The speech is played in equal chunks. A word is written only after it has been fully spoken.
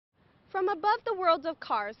From above the world of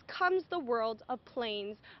cars comes the world of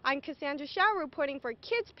planes. I'm Cassandra Shaw reporting for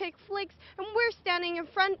Kids Pick Flicks, and we're standing in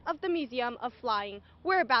front of the Museum of Flying.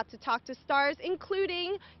 We're about to talk to stars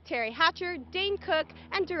including Teri Hatcher, Dane Cook,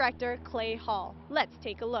 and director Clay Hall. Let's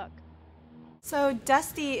take a look. So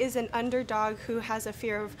Dusty is an underdog who has a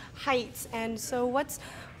fear of heights, and so what's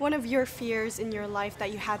one of your fears in your life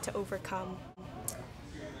that you had to overcome?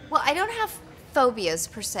 Well, I don't have phobias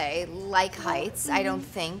per se, like heights, I don't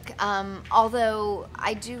think. Although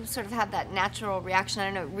I do sort of have that natural reaction. I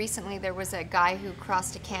know recently there was a guy who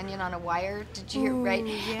crossed a canyon on a wire. Did you hear, right?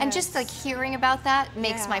 Yes. And just like hearing about that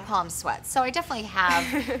makes my palms sweat. So I definitely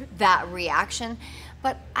have that reaction.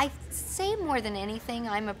 But I say more than anything,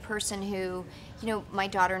 I'm a person who, you know, my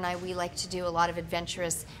daughter and I, we like to do a lot of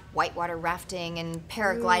adventurous whitewater rafting and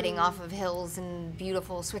paragliding off of hills in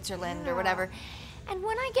beautiful Switzerland or whatever. And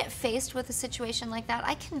when I get faced with a situation like that,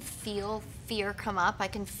 I can feel fear come up. I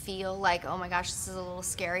can feel like, oh my gosh, this is a little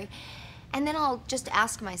scary. And then I'll just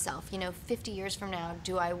ask myself, you know, 50 years from now,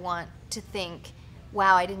 do I want to think,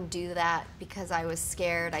 wow, I didn't do that because I was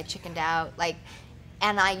scared, I chickened out, like,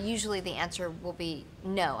 and usually the answer will be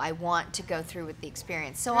no, I want to go through with the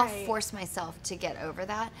experience. So I'll force myself to get over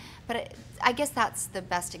that. But I guess that's the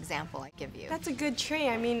best example I give you. That's a good trait.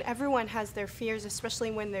 I mean, everyone has their fears, especially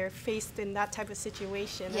when they're faced in that type of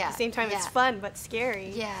situation. Yeah, At the same time, it's fun but scary.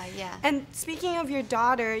 Yeah, yeah. And speaking of your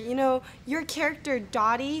daughter, you know, your character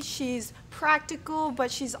Dottie, she's practical, but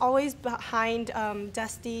she's always behind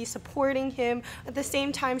Dusty, supporting him. At the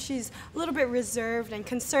same time, she's a little bit reserved and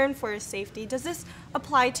concerned for his safety. Does this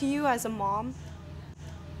apply to you as a mom?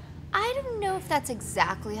 I don't know if that's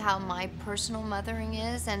exactly how my personal mothering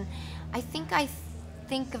is, and I think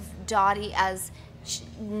of Dottie as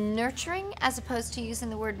nurturing as opposed to using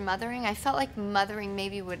the word mothering. I felt like mothering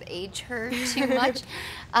maybe would age her too much,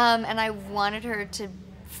 and I wanted her to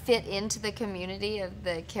fit into the community of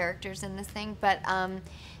the characters in this thing, but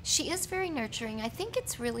she is very nurturing. I think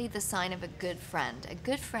it's really the sign of a good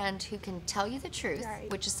friend who can tell you the truth,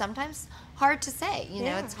 which is sometimes hard to say. You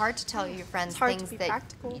know, it's hard to tell your friends things that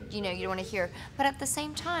you know you don't want to hear, but at the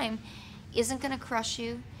same time, isn't going to crush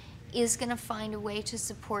you, is going to find a way to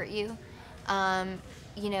support you,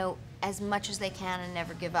 you know, as much as they can and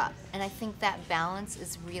never give up. And I think that balance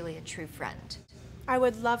is really a true friend. I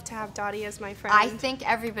would love to have Dottie as my friend. I think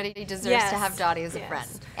everybody deserves to have Dottie as a friend.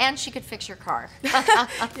 And she could fix your car.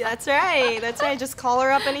 That's right. That's right. Just call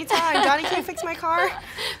her up anytime. Dottie, can you fix my car?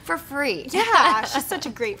 For free. Yeah, she's such a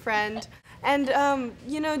great friend. And,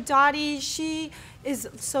 you know, Dottie, she is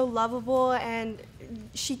so lovable and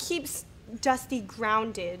she keeps Dusty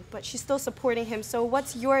grounded, but she's still supporting him. So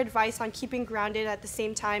what's your advice on keeping grounded at the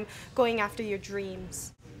same time going after your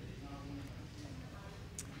dreams?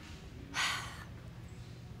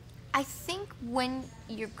 I think when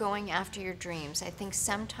you're going after your dreams, I think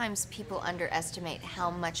sometimes people underestimate how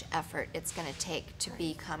much effort it's going to take to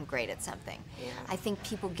become great at something. I think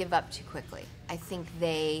people give up too quickly. I think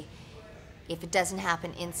if it doesn't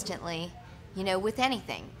happen instantly, you know, with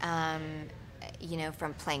anything, you know,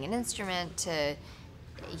 from playing an instrument to,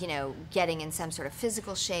 you know, getting in some sort of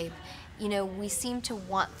physical shape, you know, we seem to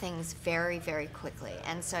want things very, very quickly.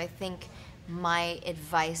 And so I think my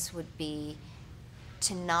advice would be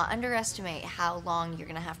to not underestimate how long you're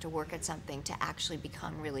going to have to work at something to actually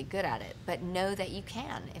become really good at it, but know that you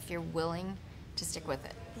can if you're willing to stick with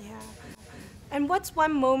it. Yeah. And what's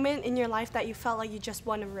one moment in your life that you felt like you just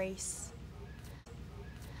won a race?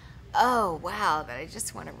 Oh, wow, that I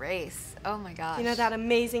just won a race. Oh my gosh. You know that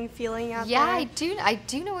amazing feeling out there? Yeah, I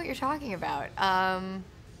do know what you're talking about.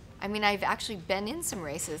 I mean, I've actually been in some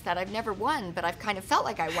races that I've never won, but I've kind of felt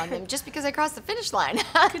like I won them just because I crossed the finish line.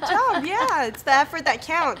 Good job, yeah. It's the effort that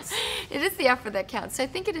counts. It is the effort that counts. So I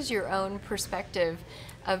think it is your own perspective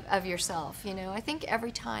of yourself, you know. I think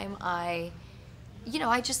every time you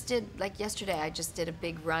know, I just did, like yesterday, I just did a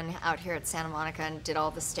big run out here at Santa Monica and did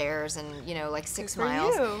all the stairs and, you know, like 6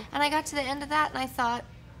 miles. And I got to the end of that and I thought,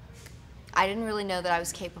 I didn't really know that I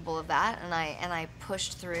was capable of that, and I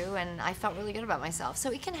pushed through, and I felt really good about myself. So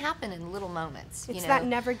it can happen in little moments. It's you know? that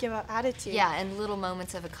never give up attitude. Yeah, and little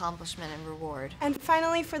moments of accomplishment and reward. And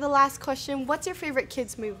finally, for the last question, what's your favorite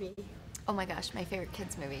kids movie? Oh my gosh, my favorite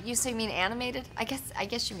kids movie. You mean animated? I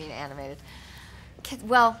guess you mean animated. Kids,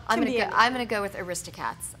 well, I'm gonna go with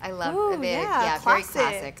Aristocats. I love it. Yeah, very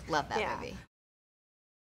classic. Love that movie.